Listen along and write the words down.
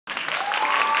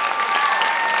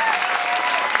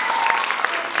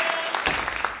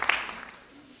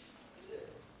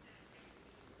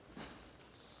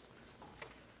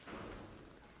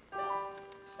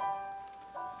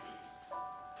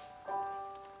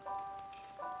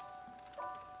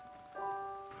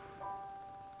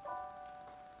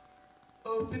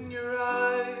Open your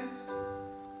eyes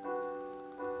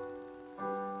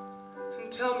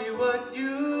and tell me what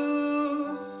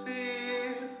you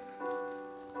see.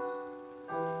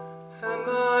 Am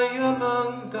I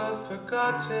among the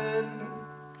forgotten?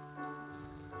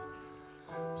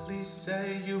 Please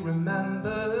say you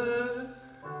remember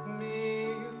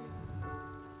me.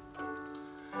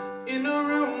 In a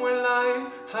room where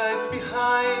light hides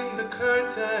behind the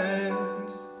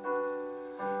curtains,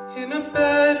 in a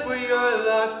bed where you're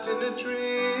lost in a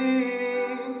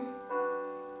dream,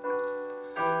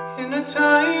 in a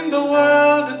time the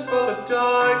world is full of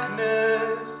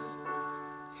darkness,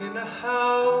 in a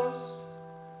house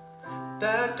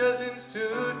that doesn't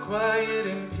suit quiet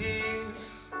and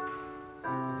peace.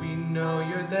 We know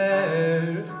you're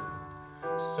there,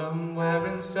 somewhere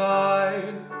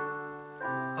inside.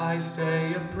 I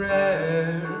say a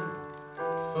prayer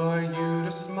for you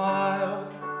to smile.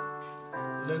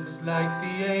 Looks like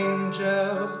the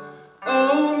angels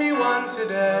owe me one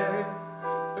today,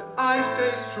 but I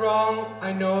stay strong.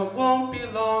 I know it won't be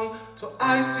long till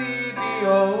I see the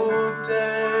old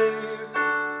days.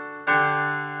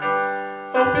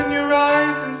 Open your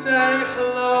eyes and say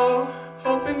hello.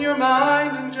 Open your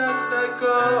mind and just let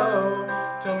go.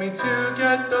 Tell me to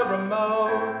get the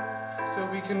remote so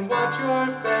we can watch your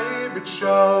favorite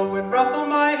show, and ruffle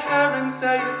my hair and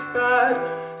say it's bad,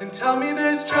 and tell me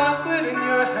there's chocolate in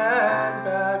your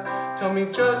handbag. Tell me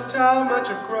just how much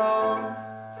I've grown,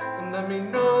 and let me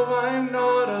know I'm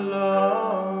not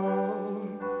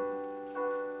alone.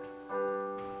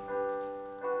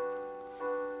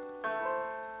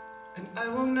 And I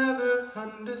will never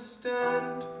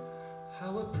understand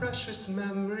how a precious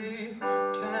memory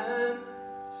can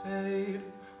fade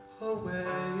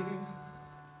away.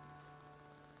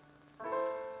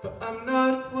 But I'm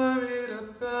not worried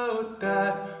about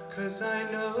that, 'cause I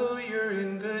know you're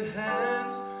in good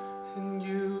hands and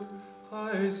you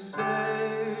are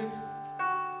safe.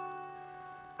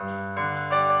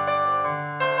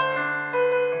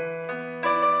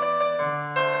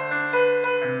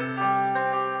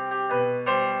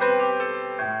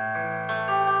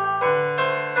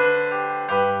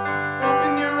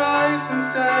 Open your eyes and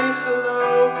say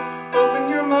hello. Open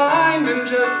your mind and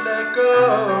just let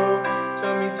go.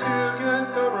 Tell me to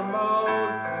get the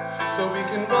remote so we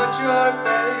can watch your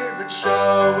favorite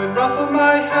show, and ruffle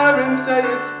my hair and say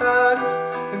it's bad,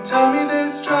 and tell me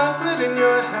there's chocolate in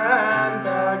your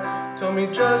handbag. Tell me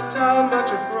just how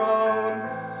much I've grown,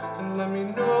 and let me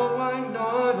know I'm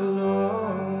not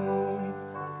alone.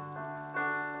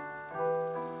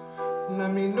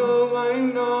 Let me know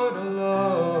I'm not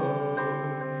alone.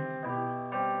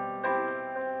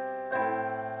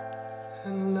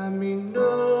 And let me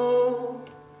know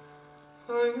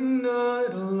I'm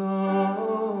not alone.